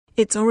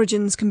Its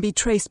origins can be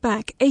traced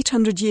back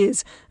 800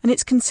 years, and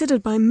it's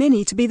considered by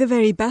many to be the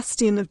very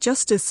bastion of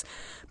justice.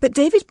 But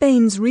David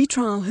Bain's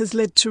retrial has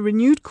led to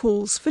renewed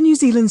calls for New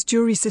Zealand's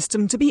jury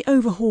system to be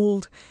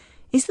overhauled.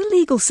 Is the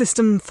legal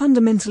system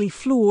fundamentally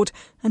flawed,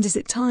 and is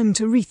it time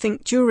to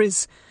rethink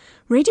juries?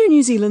 Radio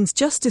New Zealand's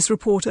justice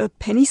reporter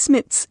Penny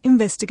Smits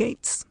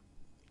investigates.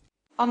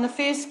 On the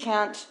first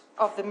count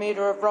of the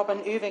murder of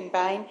Robin Irving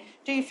Bain,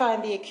 do you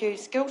find the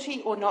accused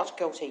guilty or not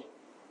guilty?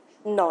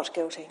 Not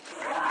guilty.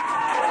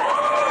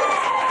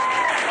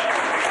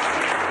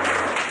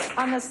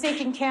 On the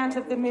second count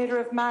of the murder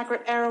of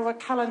Margaret Arawa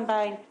Cullen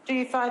Bain, do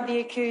you find the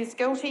accused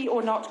guilty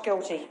or not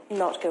guilty?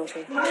 Not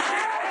guilty.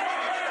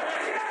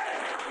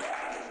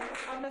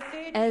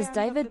 As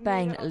David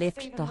Bain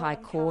left the High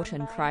Court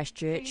in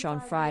Christchurch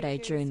on Friday,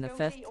 June the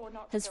 5th,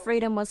 his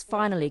freedom was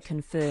finally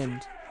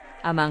confirmed.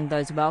 Among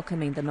those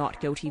welcoming the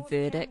not guilty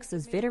verdicts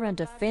is veteran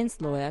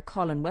defence lawyer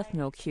Colin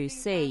Withnell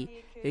QC,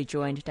 who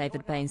joined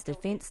David Bain's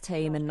defence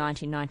team in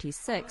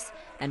 1996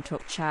 and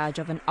took charge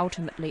of an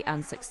ultimately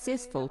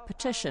unsuccessful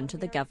petition to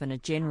the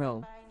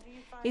Governor-General.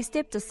 He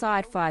stepped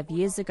aside 5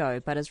 years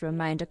ago but has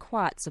remained a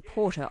quiet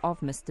supporter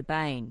of Mr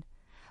Bain.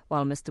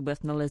 While Mr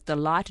Withnell is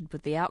delighted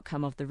with the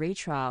outcome of the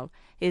retrial,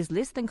 he is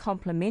less than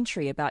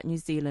complimentary about New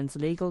Zealand's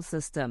legal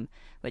system,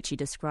 which he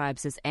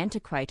describes as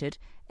antiquated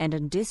and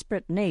in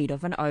desperate need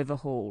of an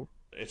overhaul.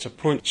 It's a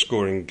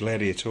point-scoring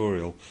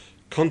gladiatorial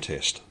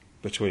contest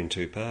between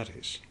two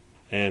parties,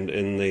 and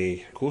in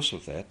the course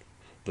of that,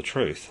 the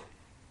truth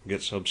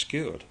gets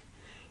obscured.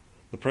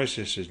 The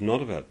process is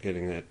not about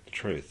getting at the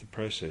truth. The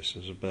process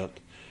is about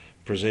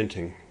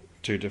presenting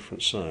two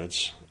different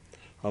sides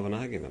of an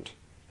argument,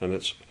 and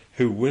it's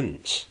who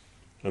wins,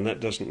 and that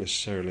doesn't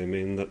necessarily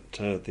mean that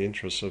the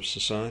interests of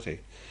society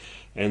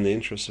and the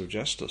interests of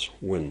justice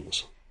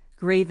wins.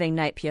 Grieving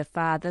Napier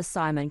father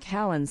Simon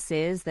Cowan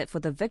says that for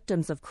the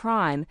victims of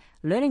crime,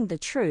 learning the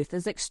truth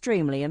is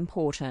extremely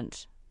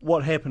important.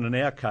 What happened in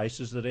our case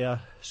is that our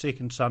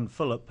second son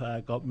Philip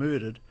got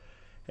murdered,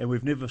 and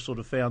we've never sort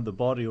of found the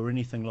body or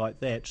anything like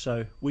that,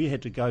 so we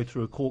had to go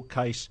through a court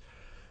case,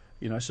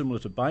 similar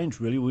to Bain's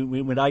really.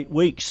 We went 8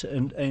 weeks,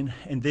 and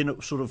then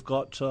it sort of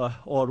got, it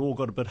all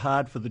got a bit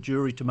hard for the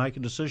jury to make a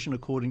decision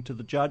according to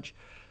the judge.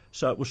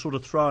 So it was sort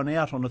of thrown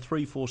out on a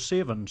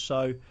 3-4-7.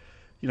 So,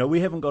 we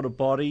haven't got a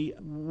body.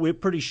 We're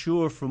pretty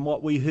sure from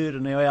what we heard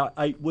in our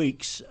 8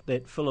 weeks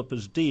that Philip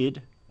is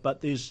dead,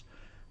 but there's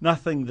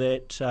nothing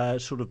that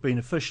sort of been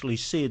officially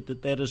said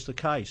that is the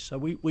case. So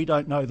we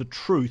don't know the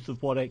truth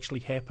of what actually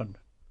happened.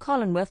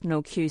 Colin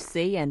Withnell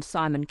QC and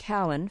Simon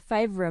Cowan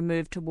favour a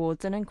move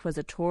towards an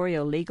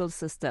inquisitorial legal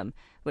system,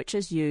 which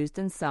is used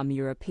in some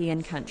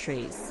European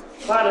countries.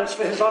 Silence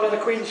for His Honour the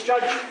Queen's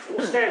Judge.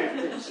 Stand,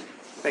 please.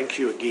 Thank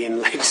you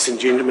again, ladies and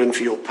gentlemen,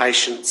 for your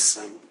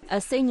patience.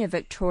 A senior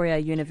Victoria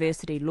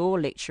University law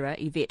lecturer,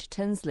 Yvette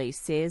Tinsley,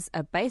 says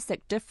a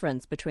basic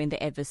difference between the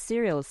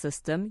adversarial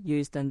system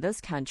used in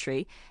this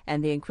country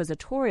and the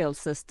inquisitorial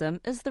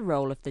system is the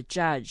role of the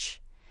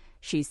judge.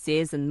 She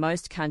says in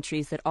most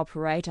countries that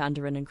operate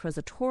under an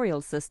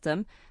inquisitorial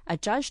system, a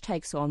judge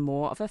takes on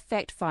more of a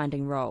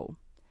fact-finding role.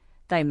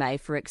 They may,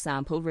 for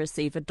example,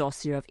 receive a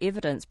dossier of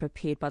evidence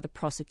prepared by the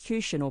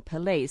prosecution or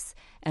police,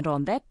 and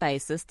on that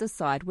basis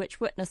decide which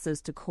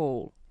witnesses to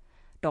call.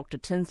 Dr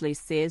Tinsley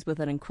says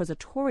with an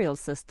inquisitorial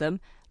system,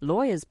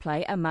 lawyers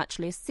play a much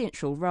less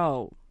central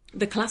role.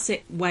 The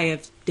classic way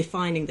of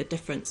defining the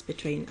difference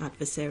between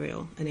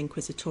adversarial and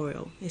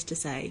inquisitorial is to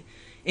say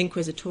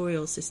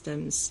inquisitorial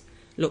systems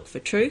look for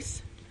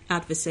truth,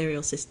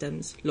 adversarial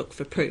systems look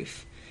for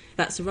proof.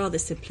 That's a rather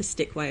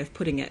simplistic way of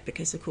putting it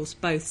because, of course,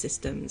 both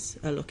systems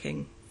are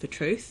looking for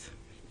truth.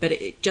 But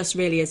it just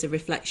really is a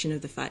reflection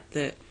of the fact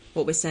that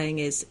what we're saying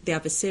is the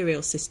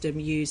adversarial system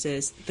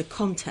uses the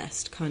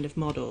contest kind of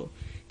model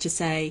to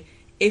say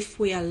if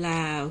we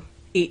allow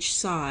each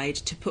side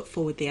to put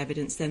forward the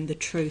evidence, then the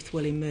truth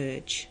will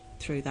emerge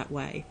through that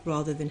way,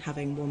 rather than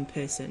having one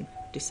person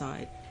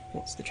decide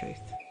what's the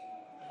truth.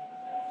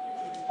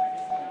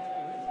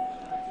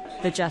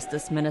 The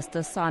Justice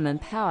Minister, Simon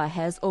Power,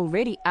 has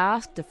already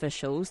asked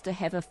officials to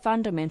have a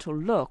fundamental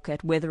look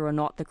at whether or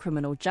not the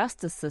criminal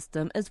justice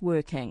system is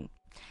working.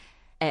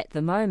 At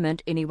the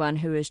moment, anyone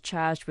who is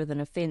charged with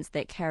an offence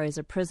that carries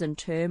a prison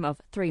term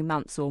of 3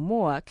 months or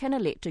more can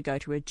elect to go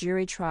to a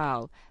jury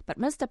trial, but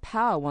Mr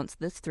Power wants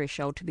this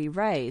threshold to be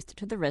raised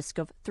to the risk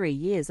of 3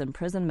 years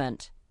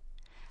imprisonment.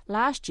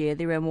 Last year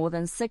there were more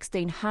than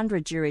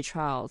 1,600 jury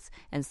trials,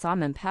 and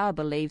Simon Power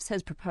believes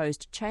his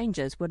proposed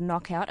changes would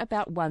knock out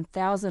about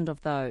 1,000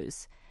 of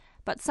those.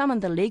 But some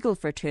in the legal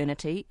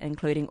fraternity,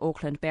 including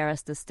Auckland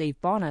barrister Steve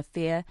Bonner,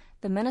 fear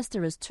the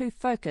minister is too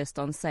focused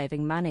on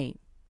saving money.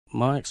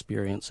 My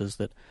experience is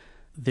that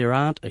there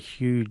aren't a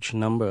huge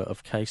number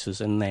of cases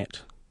in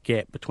that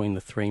gap between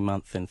the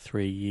 3-month and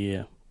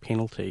 3-year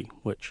penalty,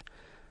 which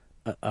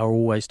are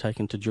always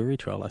taken to jury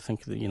trial. I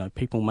think that,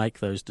 people make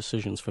those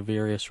decisions for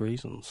various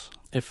reasons.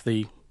 If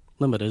the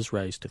limit is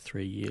raised to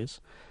 3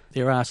 years,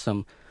 there are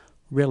some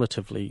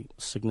relatively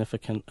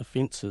significant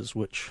offences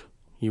which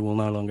you will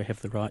no longer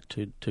have the right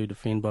to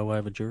defend by way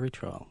of a jury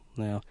trial.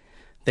 Now,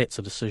 that's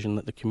a decision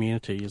that the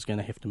community is going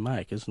to have to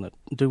make, isn't it?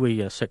 Do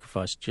we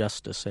sacrifice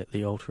justice at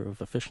the altar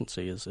of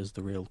efficiency is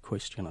the real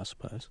question, I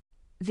suppose.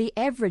 The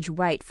average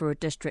wait for a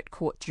district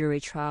court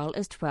jury trial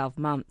is 12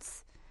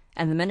 months,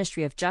 and the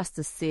Ministry of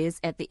Justice says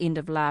at the end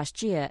of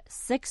last year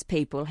 6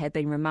 people had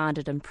been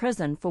remanded in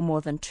prison for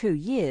more than 2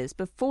 years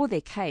before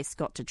their case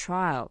got to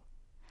trial.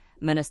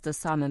 Minister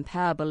Simon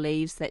Power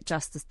believes that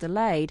justice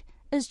delayed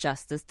is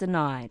justice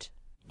denied.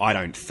 I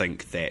don't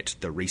think that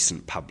the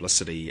recent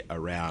publicity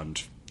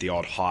around the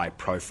odd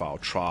high-profile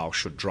trial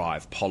should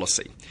drive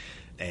policy.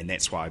 And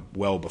that's why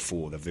well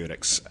before the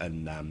verdicts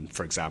in,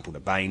 for example, the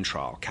Bain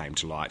trial came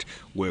to light,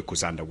 work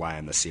was underway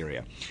in this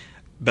area.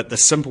 But the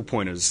simple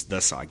point is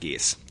this, I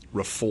guess.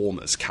 Reform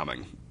is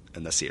coming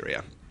in this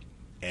area,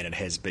 and it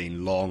has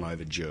been long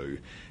overdue,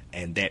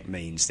 and that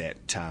means that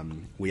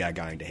we are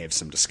going to have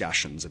some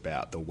discussions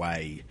about the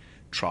way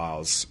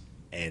trials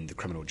and the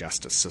criminal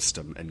justice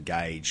system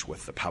engage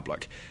with the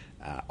public.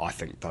 I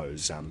think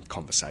those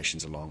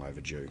conversations are long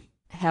overdue.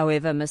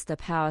 However, Mr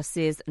Power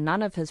says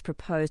none of his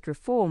proposed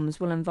reforms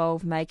will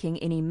involve making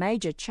any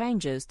major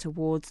changes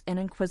towards an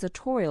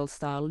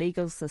inquisitorial-style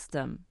legal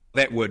system.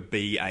 That would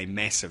be a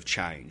massive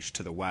change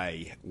to the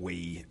way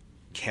we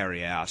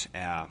carry out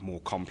our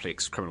more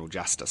complex criminal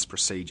justice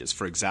procedures.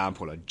 For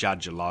example, a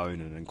judge alone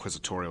in an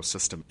inquisitorial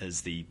system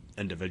is the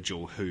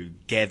individual who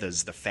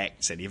gathers the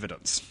facts and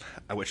evidence,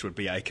 which would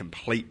be a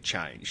complete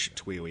change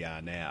to where we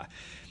are now.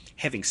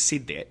 Having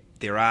said that,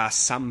 there are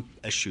some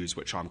issues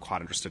which I'm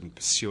quite interested in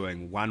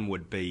pursuing. One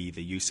would be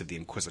the use of the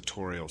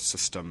inquisitorial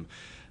system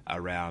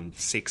around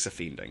sex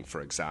offending,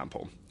 for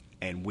example,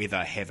 and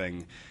whether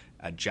having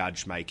a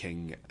judge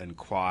making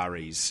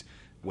inquiries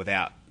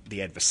without the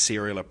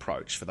adversarial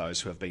approach for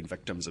those who have been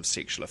victims of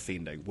sexual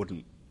offending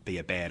wouldn't be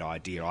a bad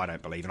idea, I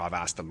don't believe, and I've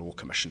asked the Law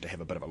Commission to have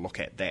a bit of a look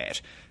at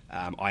that.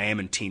 I am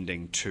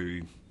intending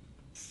to,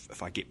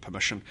 if I get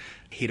permission,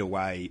 head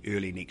away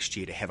early next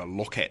year to have a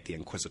look at the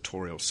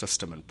inquisitorial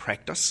system in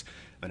practice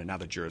in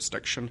another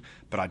jurisdiction,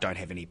 but I don't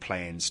have any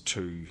plans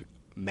to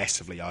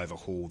massively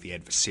overhaul the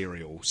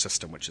adversarial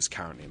system which is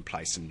currently in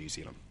place in New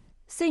Zealand.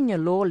 Senior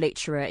law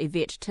lecturer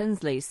Yvette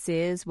Tinsley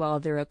says while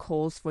there are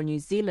calls for New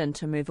Zealand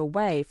to move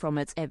away from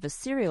its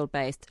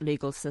adversarial-based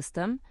legal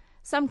system,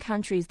 some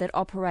countries that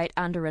operate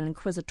under an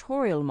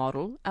inquisitorial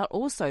model are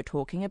also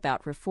talking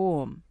about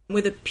reform.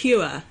 With a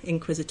pure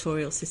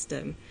inquisitorial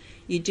system,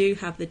 you do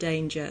have the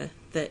danger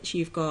that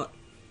you've got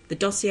the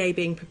dossier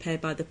being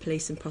prepared by the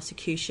police and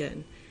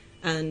prosecution,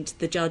 and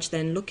the judge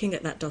then looking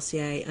at that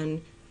dossier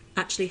and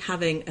actually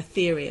having a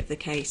theory of the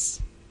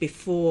case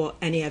before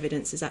any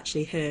evidence is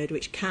actually heard,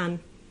 which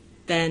can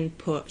then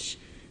put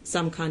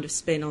some kind of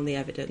spin on the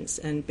evidence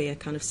and be a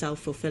kind of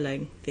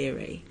self-fulfilling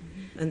theory.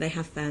 And they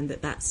have found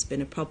that that's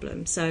been a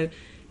problem. So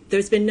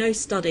there's been no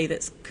study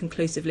that's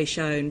conclusively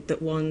shown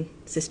that one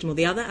system or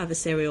the other,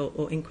 adversarial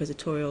or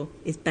inquisitorial,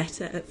 is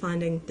better at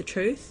finding the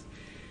truth.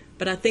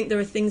 But I think there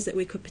are things that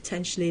we could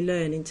potentially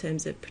learn in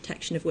terms of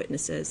protection of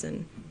witnesses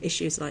and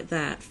issues like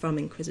that from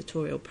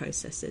inquisitorial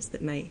processes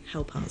that may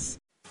help us.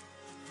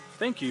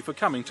 Thank you for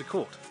coming to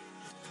court.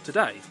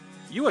 Today,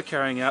 you are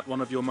carrying out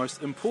one of your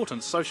most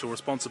important social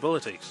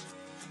responsibilities,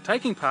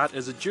 taking part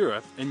as a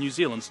juror in New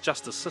Zealand's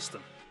justice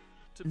system.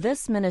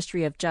 This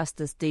Ministry of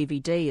Justice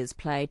DVD is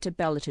played to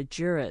balloted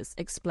jurors,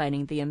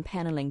 explaining the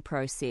impanelling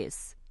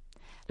process.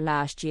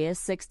 Last year,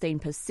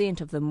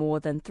 16% of the more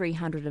than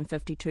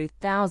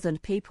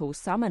 352,000 people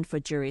summoned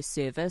for jury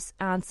service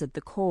answered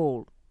the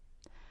call.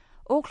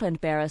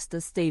 Auckland barrister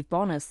Steve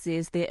Bonner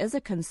says there is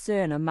a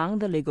concern among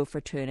the legal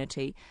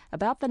fraternity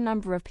about the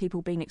number of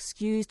people being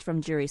excused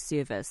from jury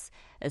service,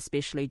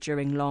 especially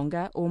during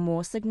longer or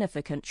more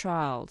significant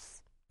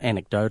trials.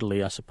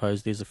 Anecdotally, I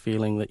suppose there's a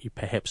feeling that you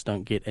perhaps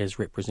don't get as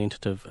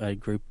representative a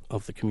group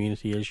of the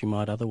community as you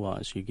might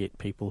otherwise. You get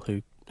people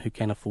who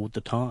can afford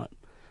the time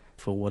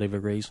for whatever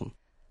reason.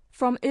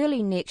 From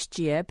early next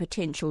year,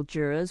 potential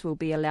jurors will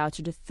be allowed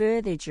to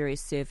defer their jury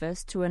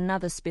service to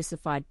another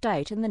specified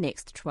date in the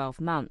next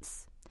 12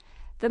 months.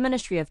 The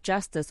Ministry of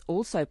Justice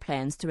also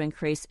plans to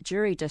increase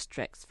jury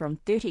districts from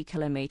 30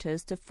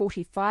 kilometres to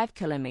 45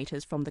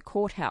 kilometres from the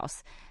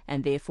courthouse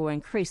and therefore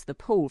increase the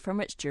pool from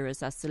which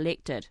jurors are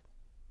selected.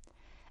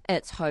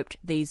 It's hoped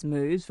these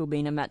moves will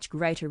mean a much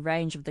greater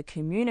range of the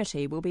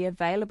community will be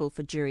available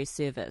for jury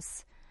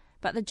service.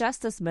 But the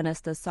Justice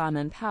Minister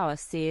Simon Power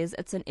says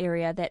it's an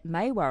area that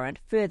may warrant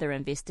further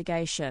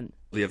investigation.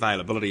 The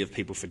availability of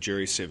people for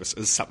jury service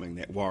is something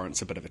that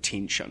warrants a bit of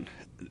attention.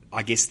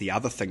 I guess the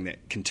other thing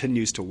that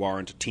continues to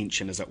warrant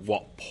attention is at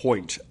what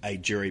point a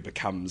jury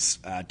becomes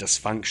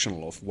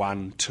dysfunctional if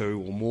 1,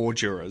 2 or more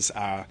jurors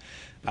are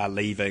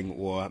leaving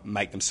or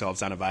make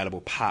themselves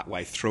unavailable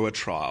partway through a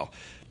trial.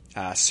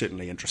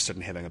 Certainly interested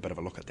in having a bit of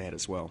a look at that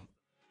as well.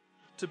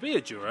 To be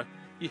a juror,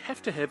 you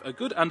have to have a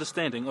good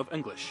understanding of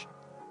English.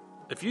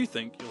 If you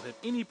think you'll have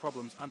any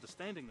problems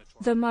understanding the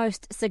trial... The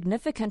most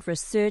significant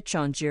research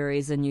on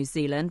juries in New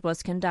Zealand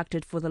was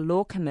conducted for the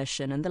Law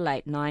Commission in the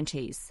late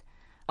 90s.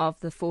 Of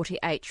the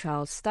 48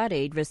 trials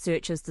studied,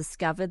 researchers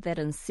discovered that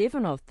in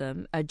 7 of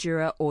them, a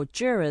juror or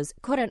jurors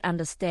couldn't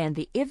understand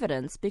the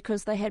evidence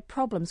because they had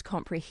problems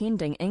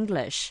comprehending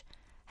English.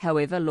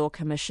 However, Law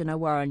Commissioner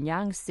Warren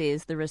Young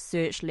says the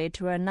research led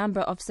to a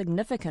number of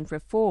significant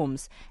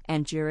reforms,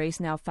 and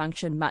juries now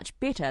function much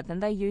better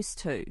than they used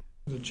to.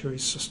 The jury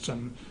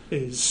system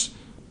is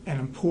an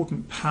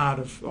important part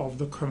of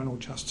the criminal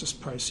justice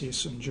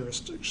process in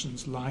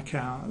jurisdictions like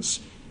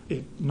ours.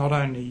 It not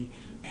only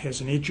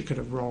has an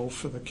educative role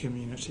for the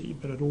community,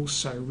 but it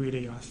also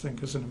really, I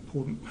think, is an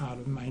important part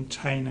of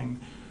maintaining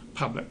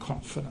public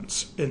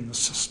confidence in the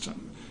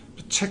system,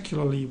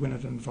 particularly when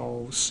it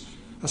involves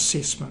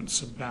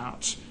assessments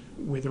about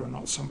whether or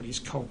not somebody's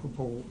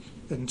culpable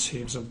in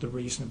terms of the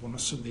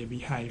reasonableness of their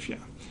behaviour.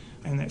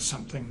 And that's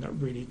something that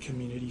really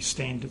community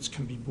standards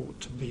can be brought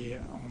to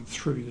bear on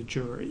through the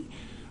jury.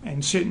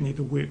 And certainly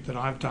the work that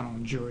I've done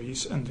on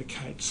juries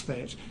indicates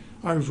that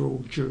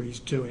overall juries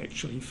do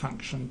actually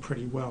function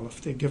pretty well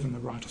if they're given the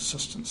right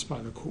assistance by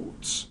the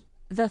courts.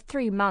 The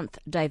 3-month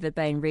David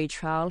Bain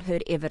retrial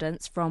heard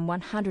evidence from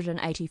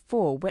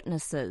 184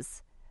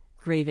 witnesses.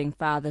 Grieving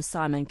father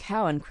Simon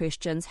Cowan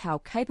questions how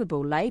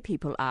capable lay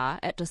people are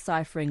at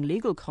deciphering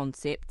legal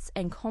concepts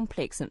and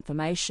complex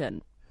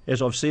information.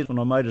 As I've said, when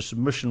I made a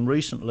submission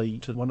recently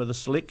to one of the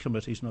select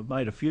committees, and I've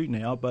made a few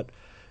now, but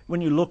when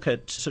you look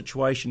at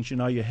situations,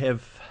 you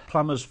have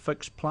plumbers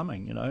fix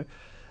plumbing,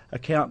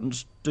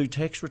 accountants do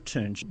tax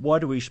returns. Why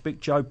do we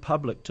expect Joe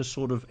Public to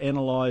sort of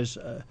analyse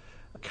a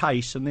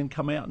case and then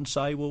come out and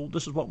say, well,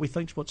 this is what we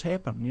think's what's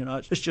happened?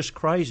 It's just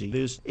crazy.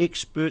 There's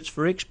experts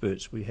for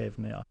experts we have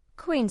now.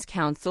 Queen's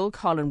Counsel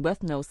Colin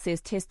Withnell says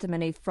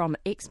testimony from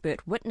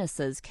expert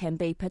witnesses can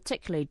be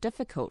particularly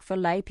difficult for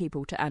lay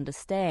people to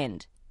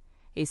understand.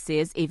 He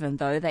says even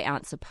though they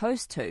aren't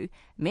supposed to,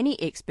 many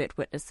expert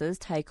witnesses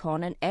take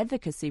on an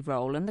advocacy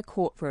role in the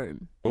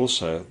courtroom.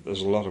 Also,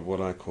 there's a lot of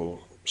what I call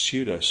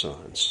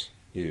pseudoscience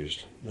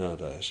used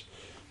nowadays.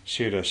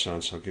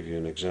 Pseudoscience, I'll give you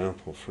an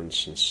example. For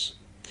instance,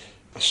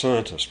 a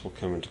scientist will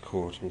come into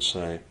court and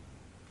say,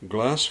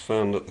 glass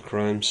found at the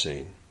crime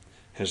scene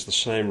has the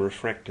same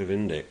refractive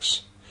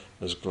index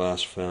as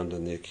glass found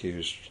in the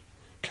accused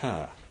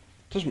car.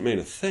 Doesn't mean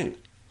a thing,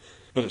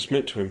 but it's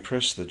meant to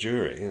impress the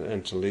jury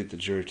and to lead the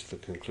jury to the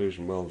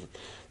conclusion, well,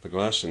 the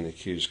glass in the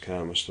accused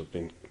car must have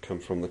come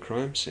from the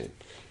crime scene.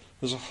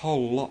 There's a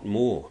whole lot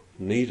more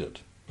needed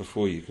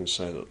before you can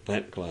say that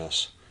that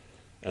glass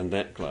and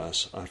that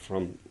glass are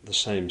from the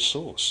same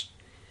source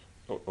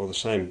or the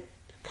same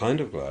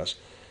kind of glass,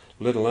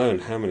 let alone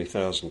how many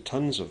thousand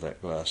tons of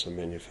that glass are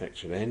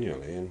manufactured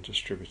annually and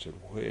distributed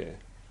where.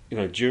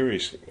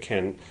 Juries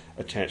can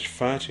attach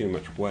far too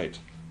much weight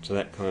to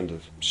that kind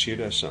of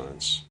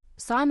pseudoscience.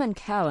 Simon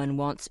Cowan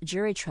wants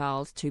jury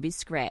trials to be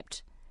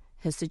scrapped.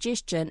 His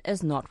suggestion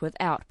is not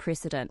without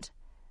precedent.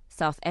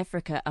 South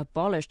Africa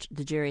abolished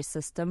the jury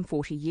system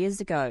 40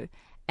 years ago,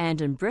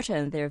 and in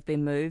Britain there have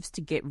been moves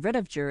to get rid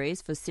of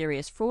juries for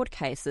serious fraud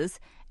cases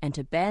and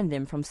to ban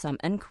them from some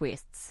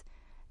inquests.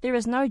 There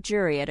is no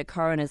jury at a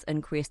coroner's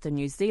inquest in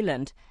New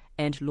Zealand,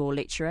 and law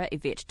lecturer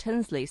Yvette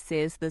Tinsley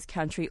says this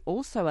country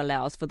also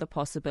allows for the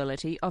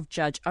possibility of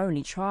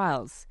judge-only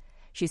trials.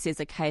 She says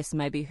a case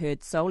may be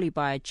heard solely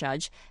by a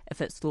judge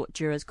if it's thought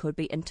jurors could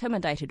be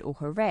intimidated or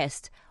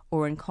harassed,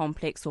 or in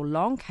complex or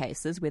long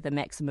cases where the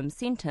maximum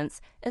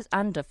sentence is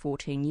under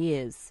 14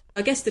 years.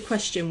 I guess the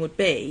question would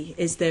be,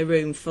 is there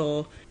room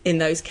for, in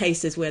those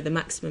cases where the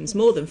maximum's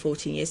more than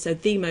 14 years, so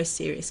the most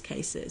serious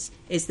cases,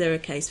 is there a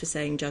case for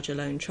saying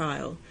judge-alone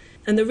trial?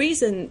 And the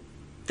reason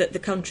that the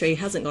country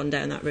hasn't gone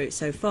down that route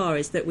so far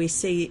is that we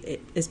see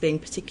it as being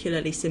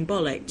particularly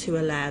symbolic to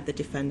allow the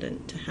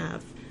defendant to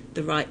have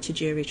the right to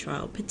jury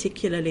trial,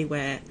 particularly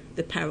where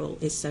the peril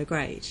is so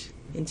great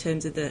in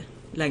terms of the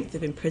length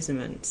of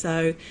imprisonment.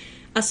 So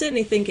I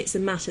certainly think it's a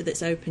matter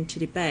that's open to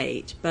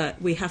debate,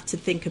 but we have to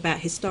think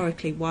about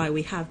historically why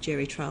we have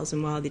jury trials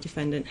and why the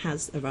defendant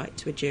has a right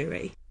to a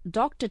jury.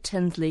 Dr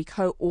Tinsley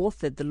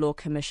co-authored the Law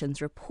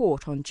Commission's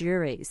report on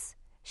juries.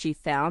 She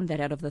found that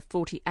out of the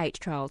 48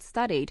 trials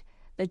studied,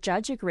 the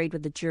judge agreed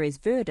with the jury's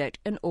verdict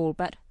in all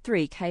but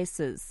 3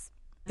 cases.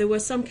 There were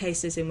some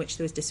cases in which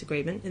there was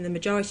disagreement. In the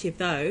majority of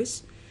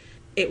those,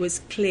 it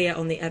was clear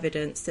on the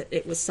evidence that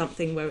it was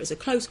something where it was a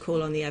close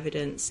call on the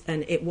evidence,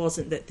 and it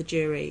wasn't that the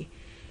jury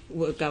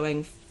were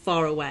going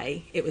far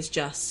away. It was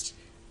just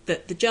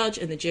that the judge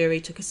and the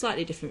jury took a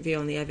slightly different view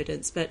on the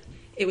evidence, but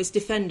it was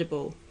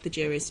defendable, the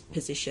jury's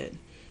position.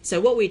 So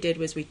what we did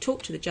was we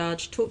talked to the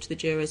judge, talked to the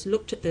jurors,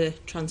 looked at the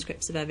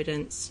transcripts of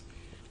evidence,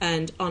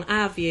 and on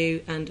our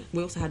view, and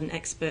we also had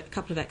a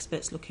couple of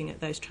experts looking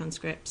at those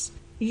transcripts,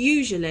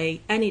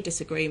 usually any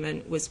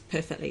disagreement was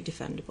perfectly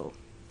defendable.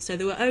 So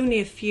there were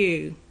only a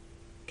few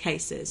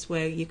cases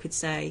where you could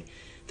say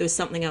there was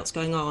something else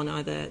going on,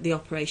 either the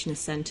operation of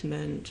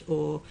sentiment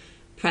or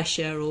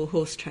pressure or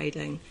horse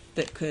trading,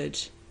 that could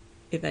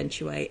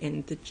eventuate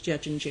in the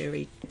judge and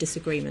jury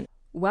disagreement.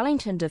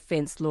 Wellington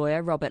defence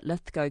lawyer Robert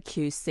Lithgow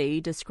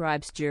QC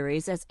describes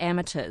juries as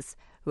amateurs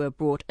who are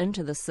brought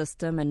into the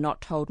system and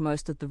not told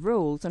most of the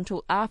rules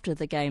until after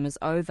the game is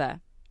over.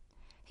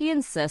 He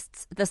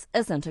insists this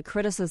isn't a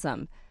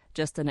criticism,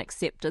 just an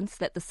acceptance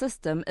that the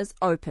system is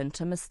open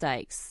to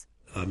mistakes.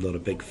 I'm not a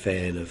big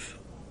fan of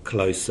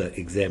closer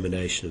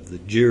examination of the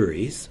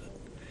juries.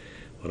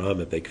 What I'm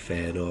a big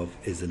fan of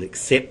is an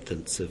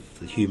acceptance of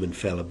the human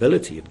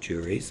fallibility of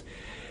juries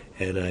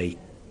and a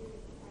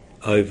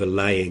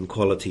overlaying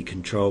quality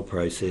control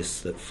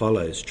process that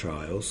follows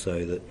trials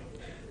so that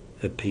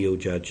appeal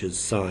judges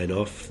sign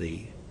off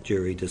the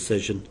jury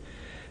decision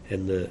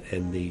and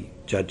the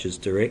judge's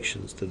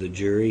directions to the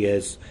jury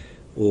as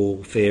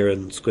all fair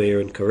and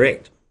square and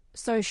correct.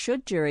 So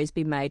should juries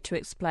be made to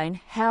explain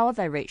how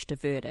they reached a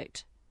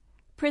verdict?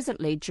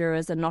 Presently,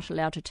 jurors are not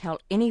allowed to tell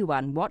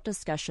anyone what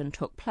discussion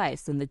took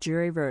place in the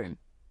jury room.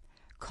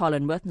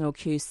 Colin Withnell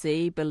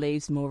QC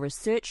believes more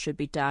research should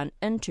be done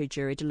into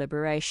jury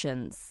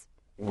deliberations.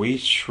 We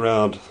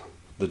shroud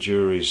the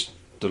jury's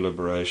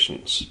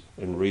deliberations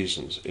and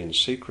reasons in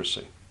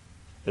secrecy,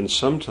 and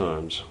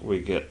sometimes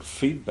we get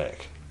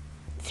feedback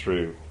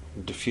through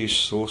diffuse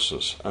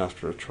sources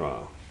after a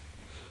trial,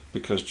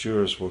 because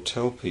jurors will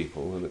tell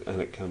people and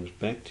it comes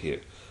back to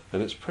you,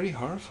 and it's pretty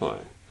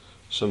horrifying,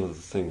 some of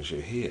the things you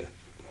hear.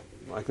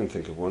 I can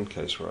think of one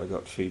case where I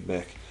got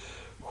feedback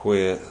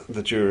where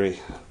the jury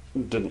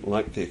didn't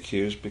like the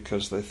accused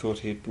because they thought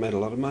he'd made a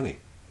lot of money.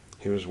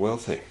 He was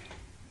wealthy.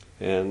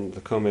 And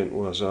the comment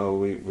was, oh,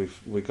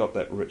 we got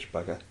that rich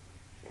bugger.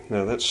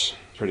 Now that's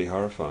pretty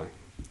horrifying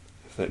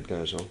if that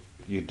goes on.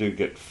 You do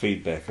get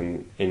feedback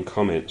and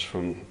comments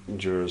from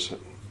jurors,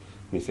 and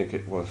you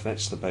think, well, if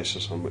that's the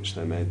basis on which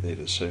they made their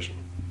decision,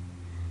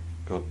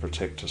 God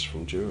protect us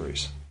from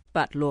juries.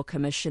 But Law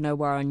Commissioner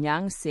Warren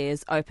Young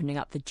says opening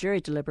up the jury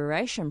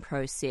deliberation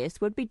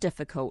process would be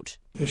difficult.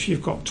 If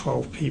you've got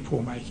 12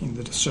 people making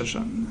the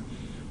decision,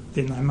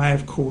 then they may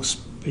of course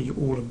be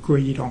all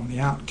agreed on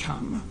the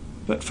outcome,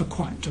 but for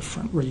quite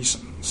different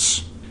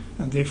reasons,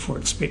 and therefore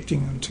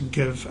expecting them to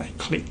give a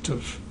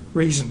collective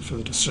reason for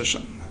the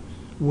decision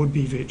would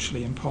be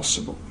virtually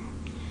impossible.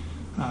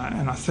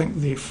 And I think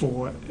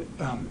therefore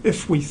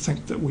if we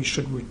think that we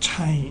should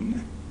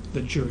retain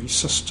the jury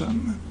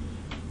system,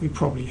 we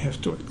probably have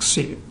to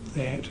accept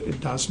that it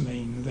does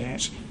mean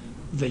that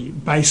the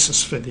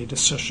basis for their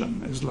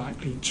decision is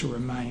likely to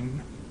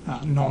remain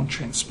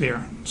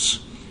non-transparent.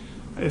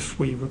 If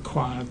we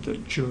required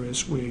that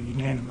jurors were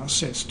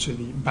unanimous as to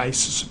the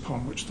basis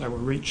upon which they were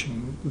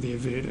reaching their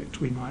verdict,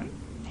 we might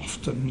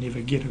often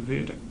never get a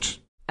verdict.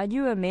 A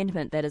new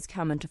amendment that has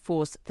come into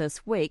force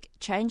this week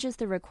changes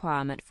the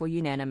requirement for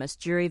unanimous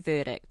jury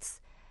verdicts.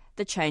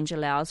 The change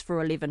allows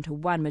for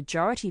 11-1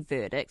 majority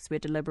verdicts where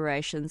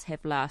deliberations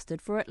have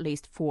lasted for at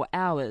least 4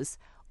 hours,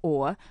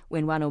 or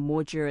when one or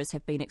more jurors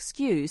have been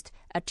excused,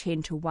 a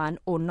 10-1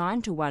 or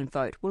 9-1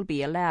 vote will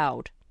be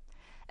allowed.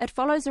 It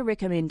follows a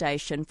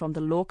recommendation from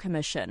the Law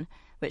Commission,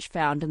 which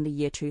found in the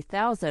year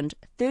 2000,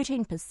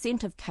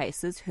 13% of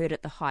cases heard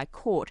at the High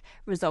Court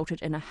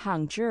resulted in a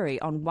hung jury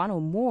on one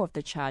or more of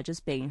the charges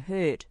being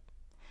heard.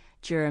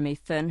 Jeremy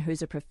Finn,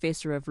 who's a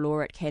professor of law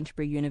at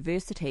Canterbury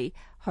University,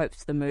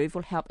 hopes the move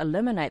will help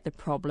eliminate the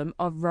problem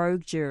of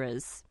rogue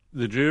jurors.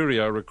 The jury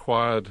are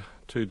required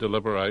to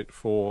deliberate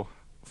for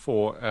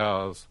 4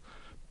 hours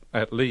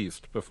at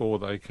least before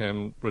they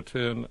can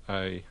return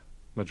a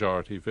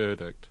majority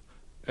verdict.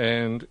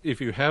 And if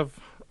you have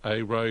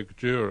a rogue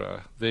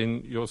juror,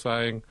 then you're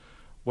saying,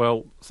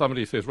 well,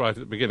 somebody says right at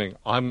the beginning,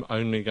 I'm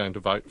only going to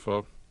vote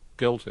for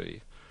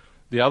guilty.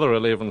 The other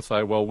 11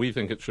 say, well, we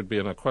think it should be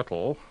an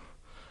acquittal,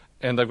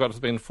 and they've got to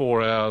spend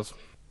 4 hours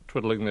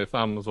twiddling their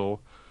thumbs or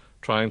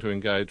trying to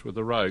engage with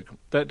the rogue.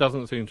 That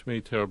doesn't seem to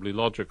me terribly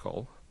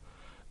logical,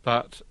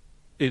 but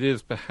it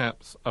is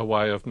perhaps a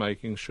way of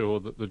making sure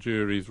that the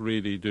juries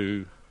really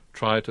do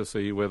try to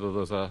see whether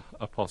there's a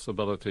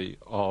possibility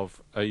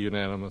of a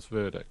unanimous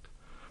verdict.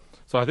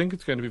 So I think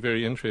it's going to be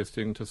very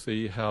interesting to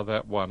see how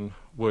that one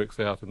works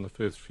out in the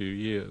first few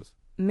years.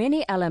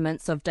 Many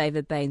elements of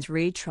David Bain's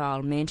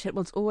retrial meant it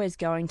was always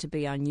going to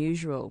be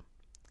unusual.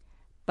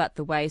 But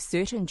the way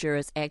certain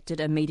jurors acted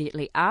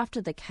immediately after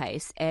the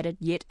case added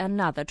yet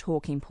another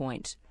talking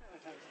point.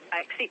 I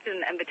accepted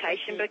an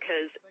invitation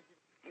because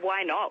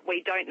why not?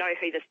 We don't know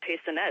who this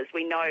person is.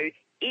 We know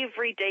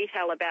every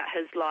detail about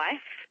his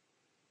life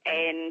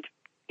and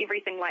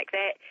everything like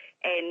that,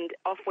 and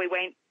off we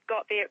went,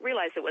 got there,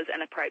 realised it was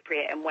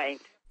inappropriate and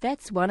went.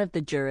 That's one of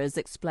the jurors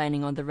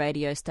explaining on the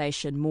radio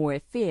station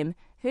More FM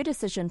her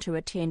decision to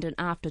attend an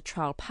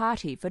after-trial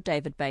party for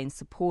David Bain's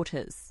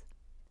supporters.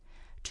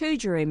 2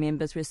 jury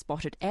members were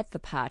spotted at the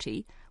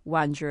party.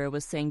 One juror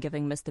was seen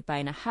giving Mr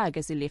Bain a hug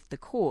as he left the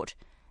court,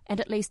 and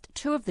at least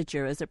 2 of the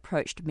jurors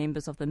approached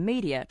members of the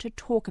media to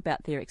talk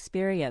about their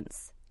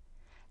experience.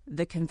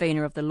 The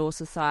convener of the Law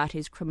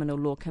Society's Criminal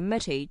Law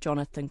Committee,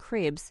 Jonathan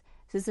Krebs,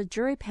 says a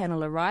jury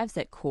panel arrives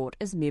at court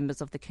as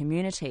members of the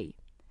community.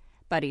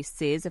 But he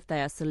says if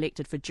they are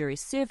selected for jury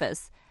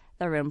service,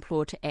 they are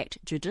implored to act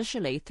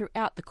judicially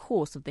throughout the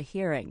course of the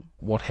hearing.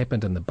 What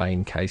happened in the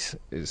Bain case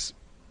is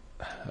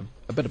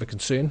a bit of a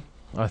concern.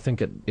 I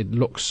think it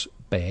looks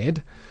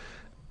bad.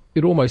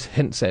 It almost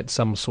hints at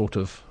some sort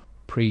of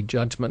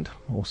prejudgment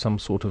or some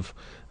sort of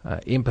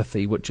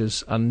empathy which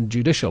is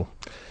unjudicial.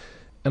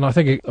 And I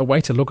think a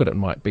way to look at it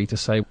might be to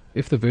say,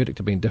 if the verdict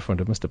had been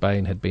different, if Mr.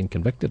 Bain had been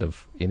convicted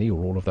of any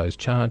or all of those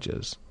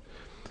charges,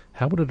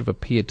 how would it have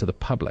appeared to the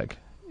public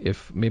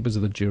if members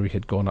of the jury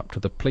had gone up to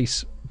the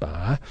police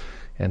bar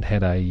and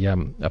had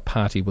a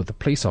party with the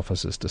police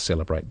officers to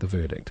celebrate the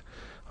verdict?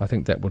 I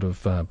think that would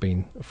have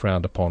been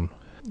frowned upon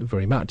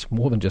very much,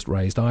 more than just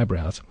raised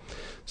eyebrows.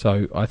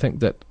 So I think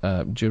that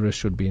jurors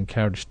should be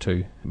encouraged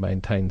to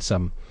maintain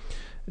some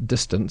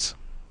distance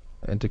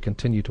and to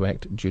continue to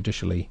act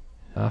judicially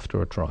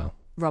after a trial.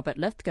 Robert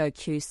Lithgow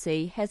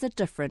QC has a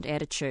different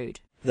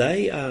attitude.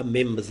 They are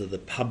members of the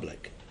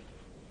public.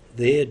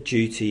 Their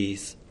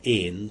duties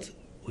end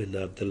when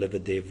they've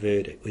delivered their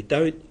verdict. We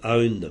don't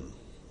own them.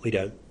 We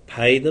don't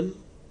pay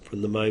them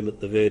from the moment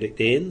the verdict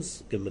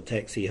ends. Give them a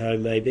taxi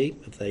home maybe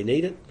if they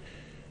need it.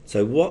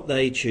 So what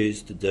they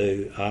choose to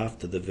do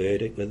after the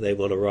verdict, whether they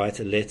want to write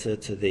a letter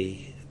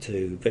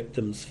to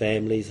victims'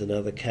 families in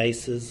other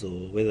cases,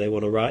 or whether they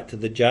want to write to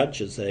the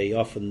judge, as they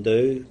often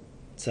do,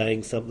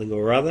 saying something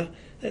or other,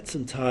 that's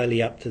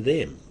entirely up to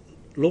them.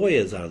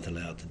 Lawyers aren't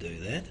allowed to do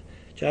that.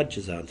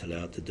 Judges aren't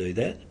allowed to do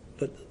that.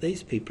 But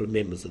these people are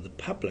members of the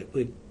public.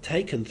 We've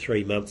taken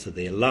 3 months of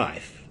their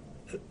life,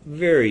 a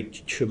very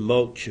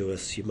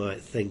tumultuous, you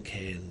might think,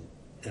 an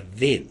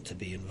event to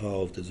be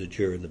involved as a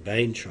juror in the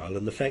Bain trial,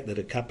 and the fact that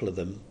a couple of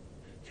them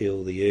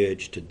feel the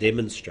urge to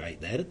demonstrate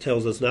that, it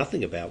tells us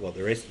nothing about what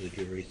the rest of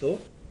the jury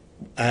thought.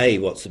 A,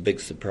 what's the big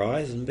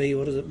surprise, and B,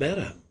 what does it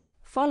matter?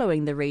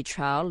 Following the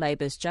retrial,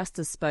 Labour's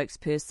Justice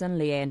spokesperson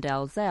Leanne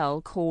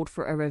Dalzell called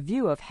for a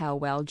review of how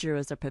well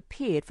jurors are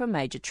prepared for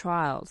major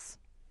trials.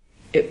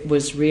 It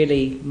was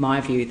really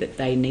my view that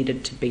they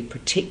needed to be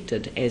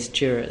protected as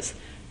jurors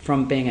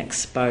from being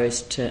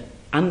exposed to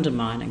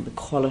undermining the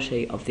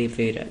quality of their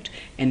verdict,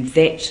 and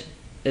that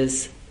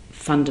is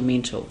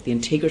fundamental. The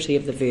integrity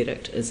of the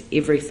verdict is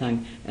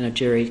everything in a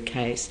jury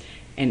case,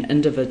 and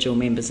individual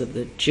members of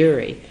the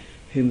jury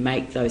who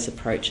make those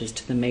approaches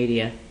to the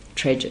media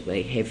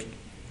tragically have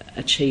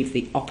achieved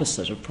the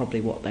opposite of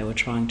probably what they were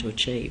trying to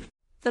achieve.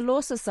 The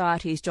Law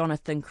Society's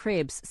Jonathan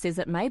Krebs says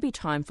it may be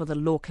time for the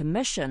Law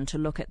Commission to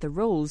look at the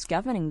rules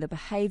governing the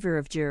behaviour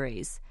of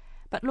juries.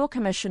 But Law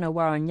Commissioner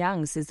Warren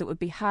Young says it would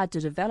be hard to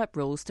develop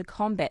rules to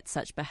combat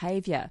such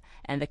behaviour,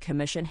 and the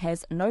Commission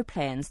has no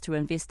plans to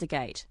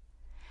investigate.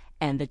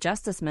 And the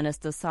Justice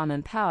Minister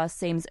Simon Power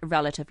seems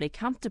relatively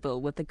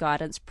comfortable with the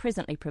guidance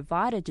presently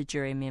provided to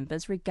jury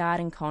members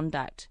regarding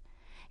conduct.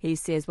 He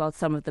says while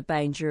some of the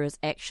Bain jurors'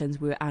 actions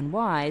were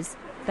unwise,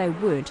 they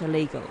weren't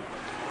illegal.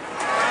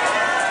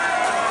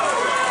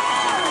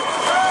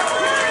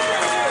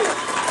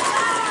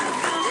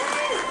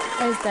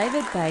 As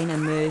David Bain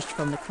emerged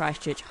from the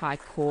Christchurch High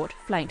Court,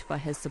 flanked by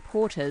his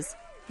supporters,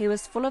 he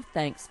was full of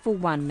thanks for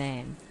one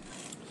man.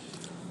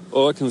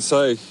 All I can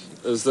say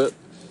is that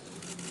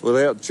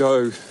without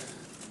Joe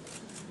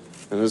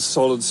and his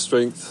solid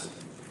strength,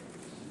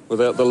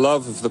 without the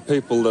love of the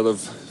people that have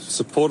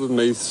supported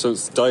me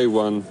since day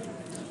one,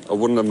 I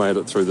wouldn't have made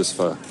it through this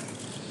far.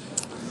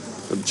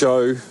 But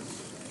Joe,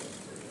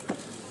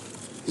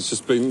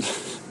 he's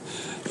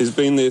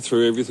been there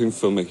through everything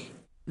for me.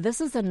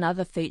 This is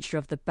another feature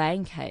of the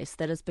Bain case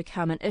that has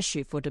become an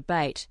issue for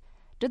debate.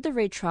 Did the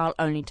retrial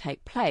only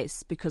take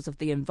place because of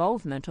the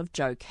involvement of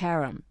Joe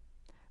Karam?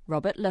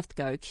 Robert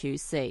Lithgow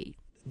QC.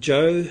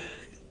 Joe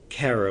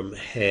Karam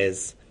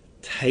has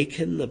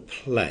taken the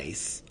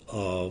place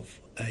of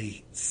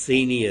a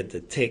senior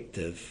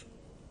detective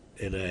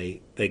in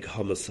a big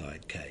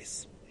homicide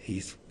case.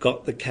 He's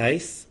got the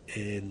case,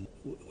 and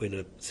when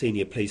a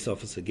senior police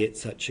officer gets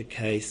such a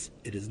case,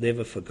 it is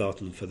never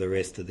forgotten for the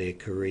rest of their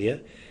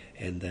career,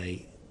 and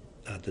they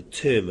are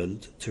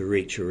determined to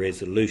reach a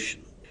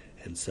resolution.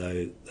 And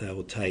so they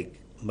will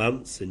take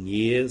months and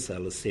years,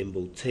 they'll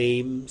assemble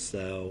teams,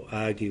 they'll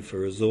argue for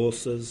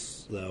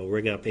resources, they'll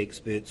ring up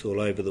experts all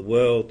over the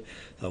world,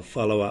 they'll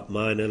follow up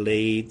minor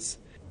leads.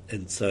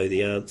 And so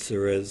the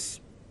answer is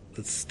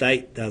the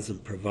state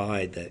doesn't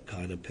provide that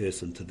kind of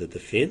person to the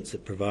defence.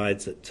 It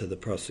provides it to the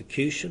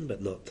prosecution,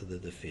 but not to the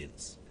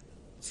defence.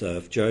 So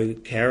if Joe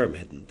Karam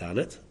hadn't done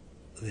it,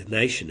 the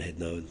nation had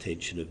no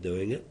intention of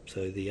doing it.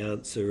 So the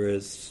answer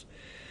is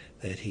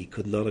that he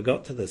could not have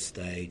got to this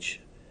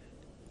stage,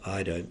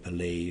 I don't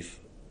believe,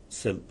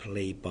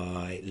 simply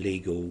by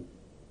legal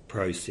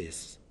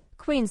process.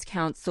 Queen's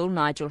Counsel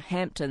Nigel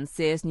Hampton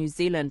says New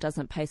Zealand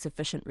doesn't pay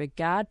sufficient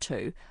regard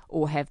to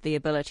or have the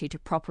ability to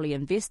properly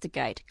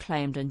investigate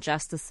claimed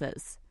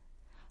injustices.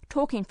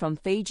 Talking from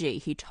Fiji,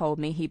 he told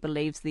me he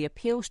believes the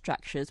appeal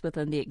structures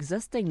within the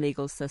existing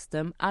legal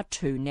system are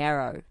too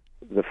narrow.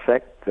 The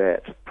fact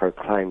that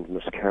proclaimed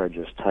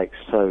miscarriages take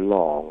so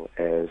long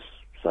as,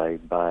 say,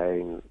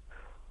 Bain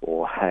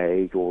or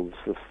Hague or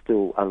the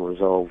still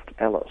unresolved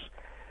Alice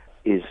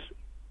is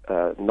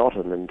not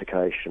an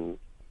indication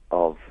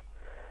of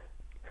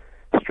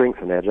strength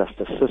in our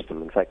justice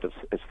system. In fact,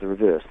 it's the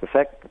reverse. The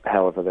fact,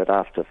 however, that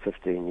after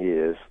 15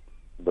 years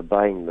the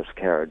Bain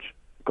miscarriage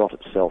got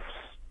itself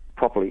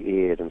properly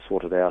aired and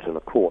sorted out in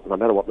a court, no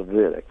matter what the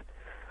verdict,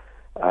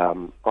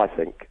 I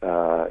think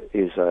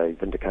is a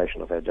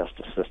vindication of our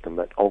justice system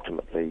that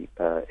ultimately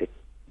it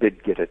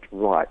did get it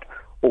right,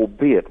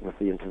 albeit with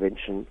the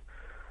intervention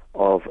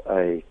of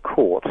a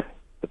court,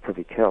 the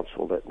Privy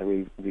Council, that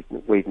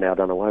we've now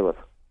done away with.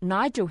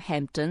 Nigel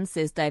Hampton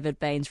says David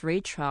Bain's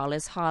retrial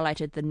has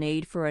highlighted the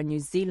need for a New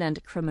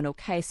Zealand Criminal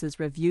Cases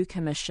Review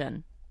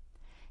Commission.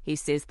 He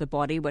says the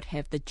body would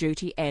have the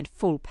duty and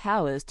full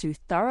powers to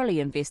thoroughly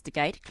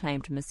investigate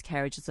claimed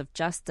miscarriages of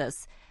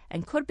justice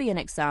and could be an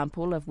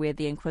example of where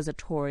the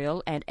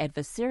inquisitorial and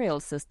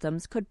adversarial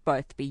systems could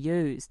both be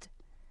used.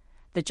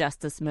 The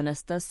Justice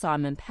Minister,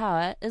 Simon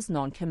Power, is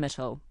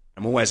non-committal.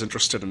 I'm always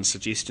interested in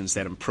suggestions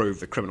that improve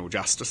the criminal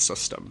justice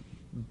system,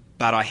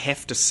 but I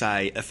have to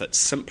say if it's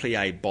simply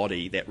a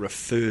body that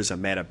refers a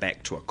matter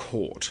back to a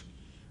court,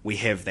 we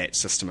have that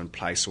system in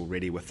place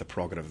already with the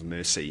prerogative of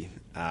mercy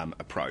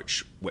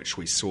approach, which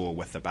we saw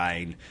with the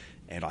Bain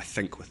and I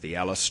think with the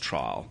Ellis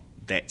trial.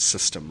 That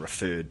system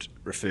referred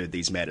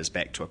these matters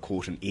back to a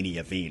court in any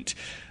event.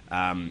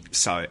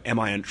 So am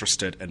I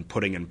interested in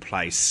putting in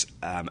place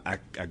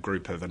a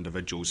group of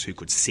individuals who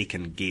could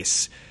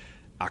second-guess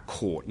a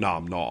court? No,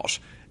 I'm not.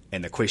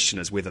 And the question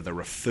is whether the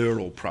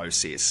referral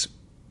process,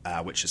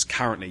 which is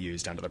currently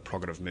used under the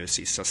prerogative of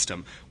mercy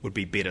system, would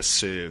be better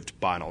served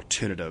by an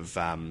alternative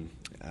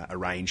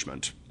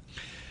arrangement.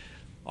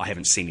 I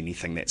haven't seen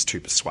anything that's too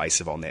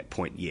persuasive on that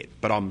point yet,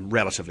 but I'm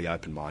relatively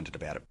open-minded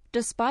about it.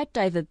 Despite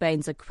David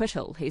Bain's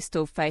acquittal, he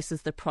still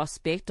faces the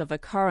prospect of a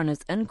coroner's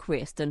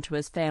inquest into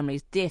his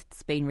family's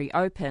deaths being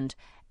reopened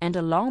and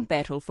a long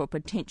battle for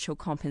potential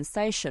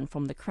compensation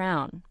from the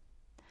Crown.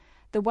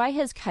 The way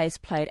his case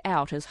played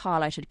out has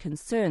highlighted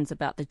concerns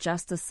about the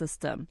justice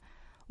system,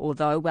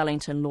 although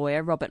Wellington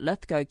lawyer Robert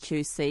Lithgow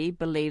QC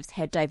believes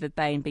had David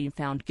Bain been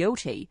found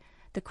guilty,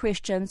 the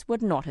questions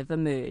would not have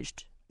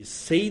emerged. You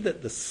see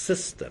that the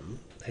system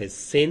has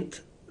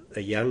sent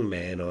a young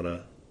man on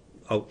an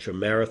ultra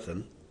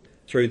marathon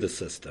through the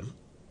system.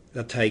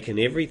 They've taken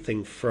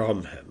everything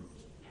from him,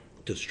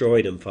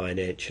 destroyed him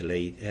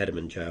financially, had him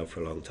in jail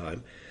for a long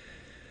time.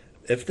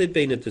 If there'd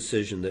been a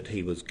decision that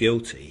he was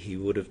guilty, he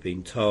would have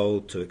been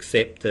told to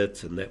accept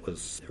it, and that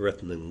was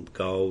written in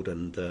gold,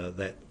 and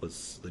that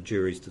was the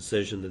jury's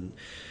decision, and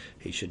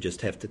he should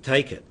just have to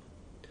take it.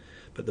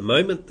 But the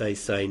moment they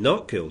say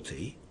not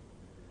guilty,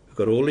 we've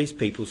got all these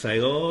people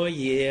saying, oh,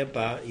 yeah,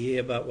 but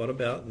what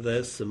about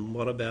this, and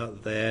what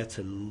about that,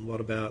 and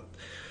what about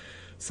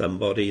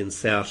somebody in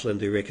Southland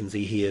who reckons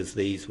he hears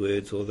these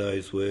words or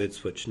those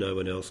words which no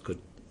one else could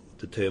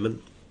determine.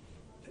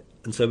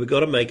 And so we've got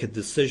to make a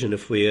decision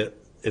if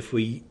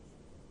we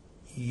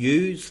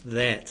use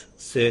that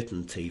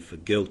certainty for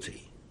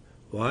guilty.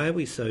 Why are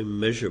we so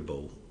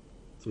miserable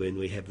when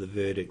we have the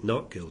verdict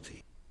not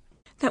guilty?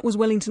 That was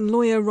Wellington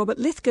lawyer Robert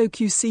Lithgow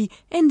QC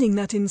ending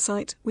that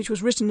insight, which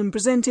was written and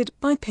presented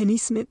by Penny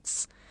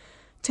Smits.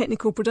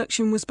 Technical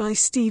production was by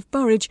Steve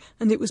Burridge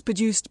and it was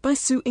produced by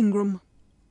Sue Ingram.